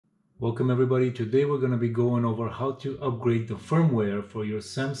Welcome everybody. Today we're going to be going over how to upgrade the firmware for your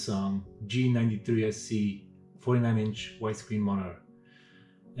Samsung G93SC 49-inch widescreen monitor.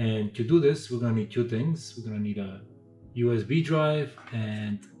 And to do this, we're going to need two things. We're going to need a USB drive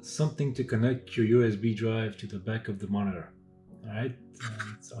and something to connect your USB drive to the back of the monitor. Alright,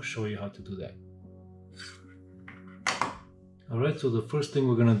 so I'll show you how to do that. Alright, so the first thing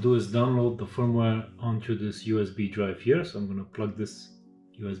we're going to do is download the firmware onto this USB drive here. So I'm going to plug this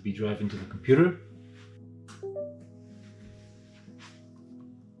USB drive into the computer.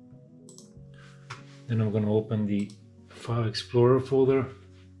 Then I'm going to open the File Explorer folder,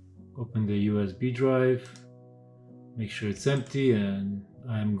 open the USB drive, make sure it's empty, and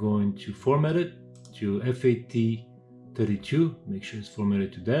I'm going to format it to FAT32, make sure it's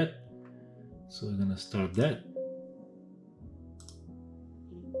formatted to that. So we're going to start that.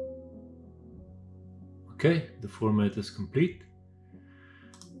 Okay, the format is complete.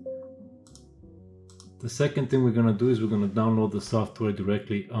 The second thing we're going to do is we're going to download the software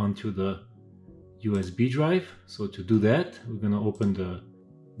directly onto the USB drive. So to do that, we're going to open the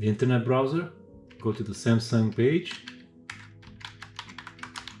internet browser, go to the Samsung page.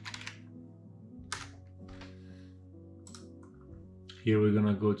 Here we're going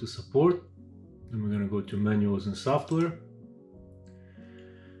to go to support, and we're going to go to menus and software.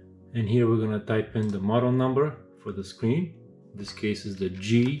 And here we're going to type in the model number for the screen. In this case is the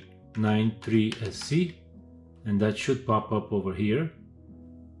G93SC, and that should pop up over here.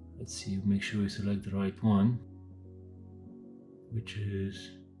 Let's see, make sure we select the right one, which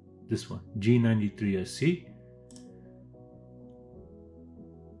is this one, G93SC.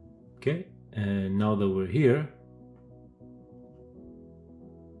 Okay, and now that we're here,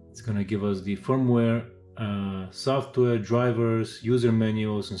 it's going to give us the firmware, software, drivers, user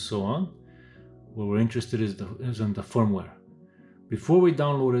manuals, and so on. What we're interested is in the firmware. Before we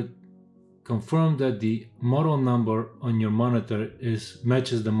download it, confirm that the model number on your monitor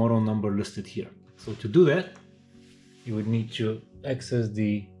matches the model number listed here. So to do that, you would need to access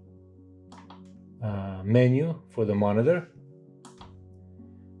the menu for the monitor,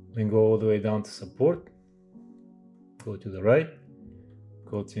 then go all the way down to support, go to the right,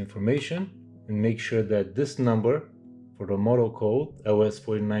 go to information, and make sure that this number for the model code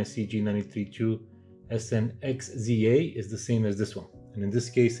LS49CG932SNXZA is the same as this one, and in this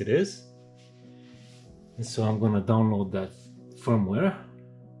case it is. And so I'm going to download that firmware.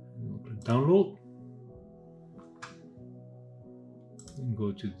 Click download and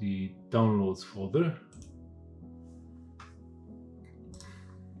go to the downloads folder.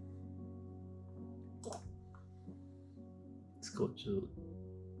 Let's go to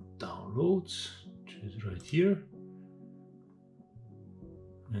downloads, which is right here,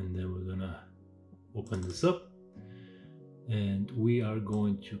 and then we're gonna open this up, and we are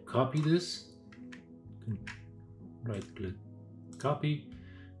going to copy this. Right click, copy,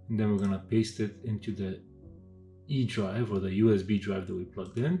 and then we're gonna paste it into the E drive or the USB drive that we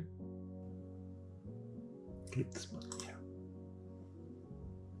plugged in. Click this button here.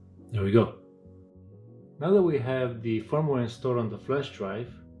 There we go. Now that we have the firmware installed on the flash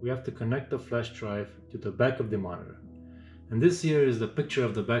drive, we have to connect the flash drive to the back of the monitor. And this here is the picture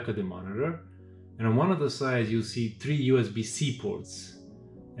of the back of the monitor. And on one of the sides, you'll see 3 USB-C ports.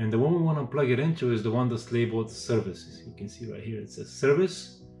 And the one we want to plug it into is the one that's labeled services. You can see right here, it says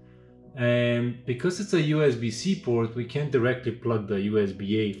service. And because it's a USB-C port, we can't directly plug the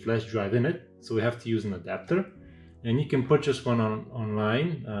USB-A flash drive in it. So we have to use an adapter. And you can purchase one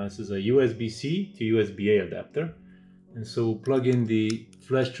online. This is a USB-C to USB-A adapter. And so we'll plug in the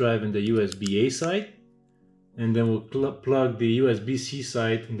flash drive in the USB-A side, and then we'll plug the USB-C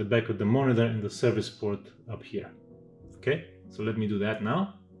side in the back of the monitor in the service port up here. Okay, so let me do that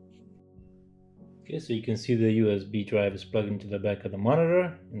now. Okay, so you can see the USB drive is plugged into the back of the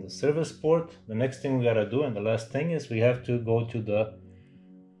monitor in the service port. The next thing we gotta do, and the last thing, is we have to go to the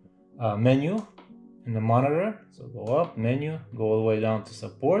menu in the monitor. So go up, menu, go all the way down to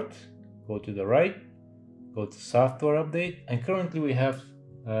support, go to the right, go to software update, and currently we have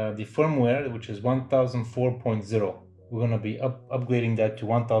the firmware, which is 1004.0. We're going to be upgrading that to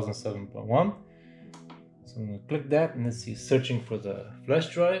 1007.1. So I'm going to click that, and let's see, searching for the flash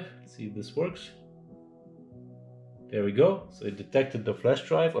drive. Let's see if this works. There we go. So it detected the flash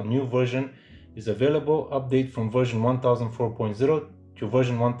drive. A new version is available. Update from version 1004.0 to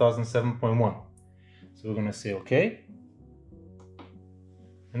version 1007.1. So we're going to say OK.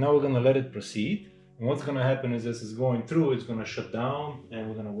 And now we're going to let it proceed. And what's going to happen is this is going through, it's going to shut down, and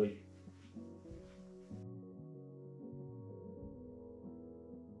we're going to wait.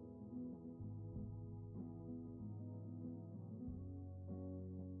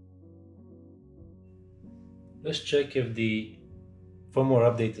 Let's check if the firmware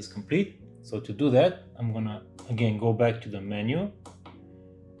update is complete. So to do that, I'm gonna again go back to the menu,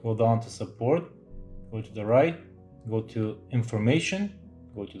 go down to support, go to the right, go to information,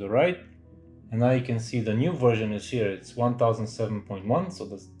 go to the right, and now you can see the new version is here. It's 1007.1, so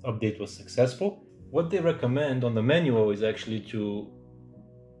the update was successful. What they recommend on the manual is actually to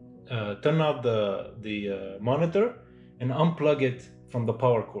turn off the monitor and unplug it from the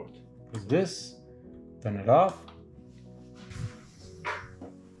power cord. With this, turn it off.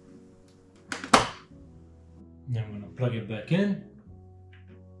 Then I'm going to plug it back in.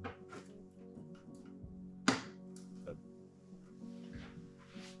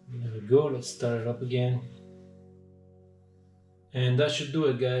 There we go, let's start it up again. And that should do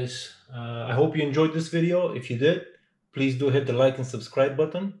it, guys. I hope you enjoyed this video. If you did, please do hit the like and subscribe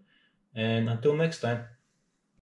button. And until next time.